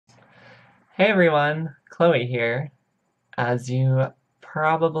Hey everyone, Chloe here. As you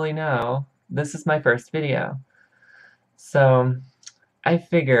probably know, this is my first video. So I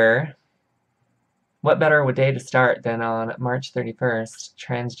figure what better day to start than on March 31st,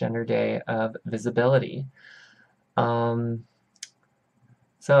 Transgender Day of Visibility. Um,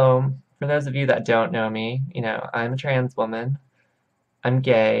 so for those of you that don't know me, I'm a trans woman. I'm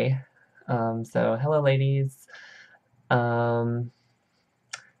gay. So hello ladies. Um,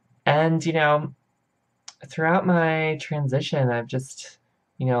 and throughout my transition, I've just,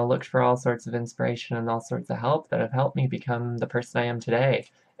 looked for all sorts of inspiration and all sorts of help that have helped me become the person I am today.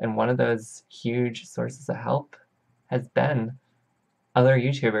 And one of those huge sources of help has been other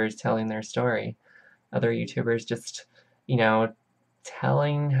YouTubers telling their story. Other YouTubers just, you know,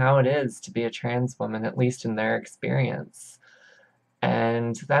 telling how it is to be a trans woman, at least in their experience.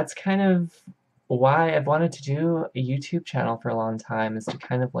 And that's kind of why I've wanted to do a YouTube channel for a long time, is to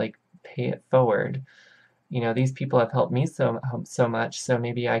kind of like pay it forward. These people have helped me so much, so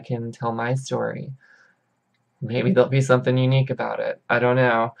maybe I can tell my story. Maybe there'll be something unique about it. I don't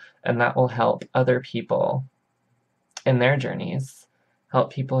know. And that will help other people in their journeys.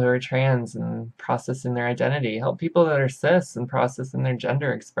 Help people who are trans and processing their identity. Help people that are cis and processing their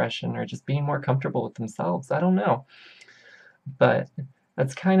gender expression or just being more comfortable with themselves. I don't know. But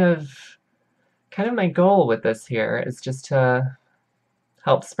that's kind of my goal with this here, is just to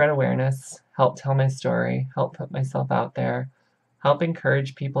help spread awareness, help tell my story, help put myself out there, help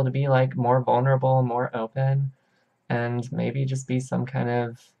encourage people to be like more vulnerable, more open, and maybe just be some kind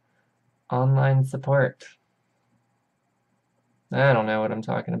of online support. I don't know what I'm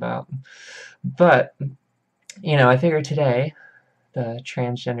talking about. But, I figured today, the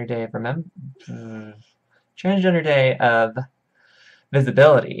Transgender Day of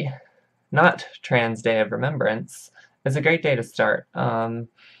Visibility, not Trans Day of Remembrance, is a great day to start.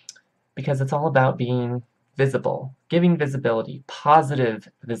 Because it's all about being visible, giving visibility, positive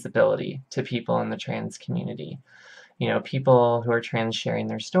visibility to people in the trans community. People who are trans sharing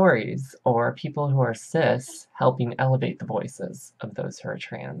their stories, or people who are cis helping elevate the voices of those who are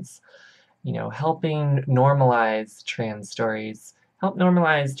trans. Helping normalize trans stories, help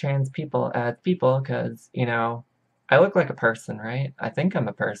normalize trans people as people, because, I look like a person, right? I think I'm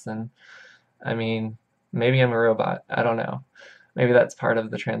a person. I mean, maybe I'm a robot. I don't know. Maybe that's part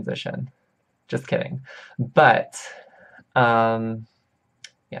of the transition. Just kidding. But,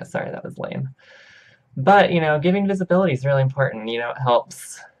 yeah, sorry, that was lame. But, giving visibility is really important. It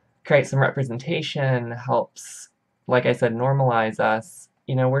helps create some representation, helps, like I said, normalize us.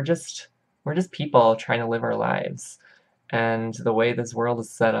 We're just people trying to live our lives. And the way this world is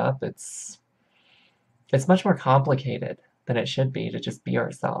set up, it's much more complicated than it should be to just be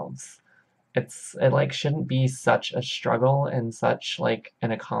ourselves. It like shouldn't be such a struggle and such like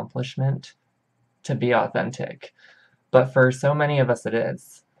an accomplishment to be authentic. But for so many of us it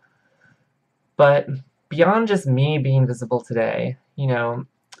is. But beyond just me being visible today,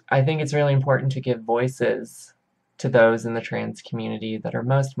 I think it's really important to give voices to those in the trans community that are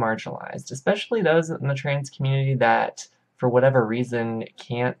most marginalized, especially those in the trans community that, for whatever reason,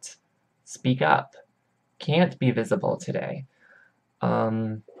 can't speak up, can't be visible today.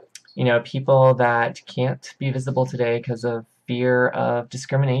 People that can't be visible today because of fear of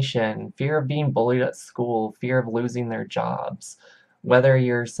discrimination, fear of being bullied at school, fear of losing their jobs. Whether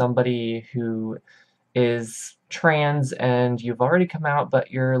you're somebody who is trans and you've already come out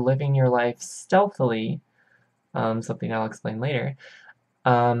but you're living your life stealthily, something I'll explain later,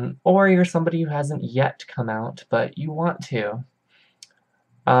 or you're somebody who hasn't yet come out but you want to.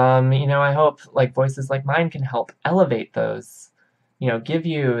 I hope like voices like mine can help elevate those, give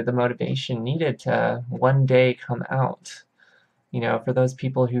you the motivation needed to one day come out. For those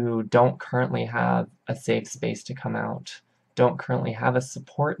people who don't currently have a safe space to come out, don't currently have a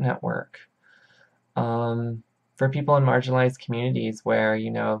support network. For people in marginalized communities where,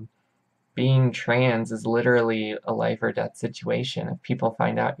 being trans is literally a life or death situation. If people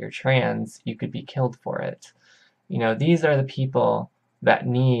find out you're trans, you could be killed for it. These are the people that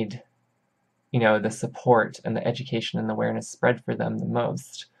need, the support and the education and the awareness spread for them the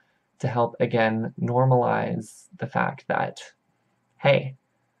most, to help, again, normalize the fact that, hey,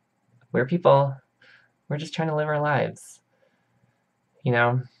 we're people, we're just trying to live our lives.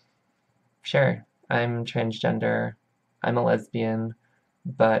 Sure, I'm transgender, I'm a lesbian,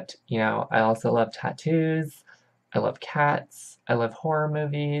 but, I also love tattoos, I love cats, I love horror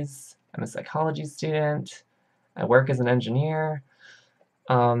movies, I'm a psychology student, I work as an engineer.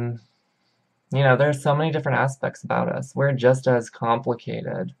 There's so many different aspects about us. We're just as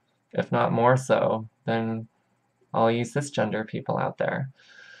complicated, if not more so, than all you cisgender people out there.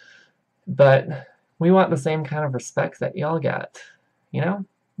 But we want the same kind of respect that y'all get. You know?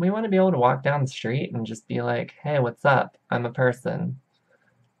 We want to be able to walk down the street and just be like, hey, what's up? I'm a person.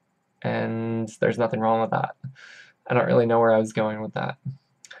 And there's nothing wrong with that. I don't really know where I was going with that.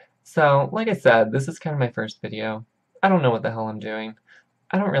 So, like I said, this is kind of my first video. I don't know what the hell I'm doing.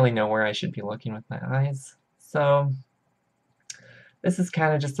 I don't really know where I should be looking with my eyes. So, this is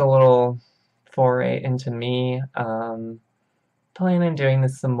kind of just a little foray into me. Planning on doing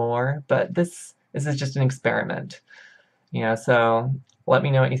this some more, but this is just an experiment. So let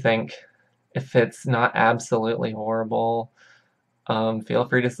me know what you think. If it's not absolutely horrible, feel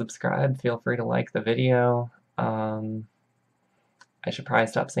free to subscribe. Feel free to like the video. I should probably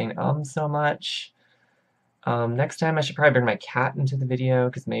stop saying so much. Next time I should probably bring my cat into the video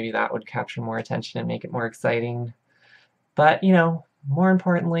because maybe that would capture more attention and make it more exciting. But, more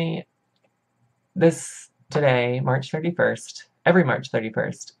importantly, today, March 31st, every March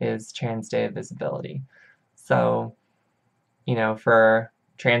 31st is Trans Day of Visibility. So, for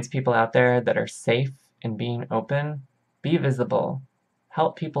trans people out there that are safe in being open, be visible.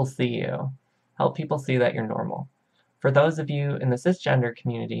 Help people see you. Help people see that you're normal. For those of you in the cisgender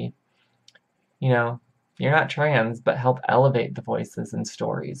community, you're not trans, but help elevate the voices and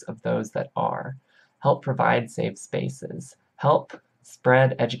stories of those that are. Help provide safe spaces. Help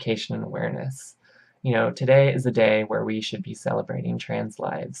spread education and awareness. Today is a day where we should be celebrating trans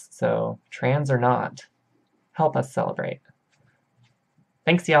lives. So, trans or not, help us celebrate.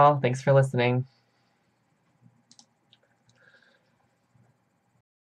 Thanks, y'all. Thanks for listening.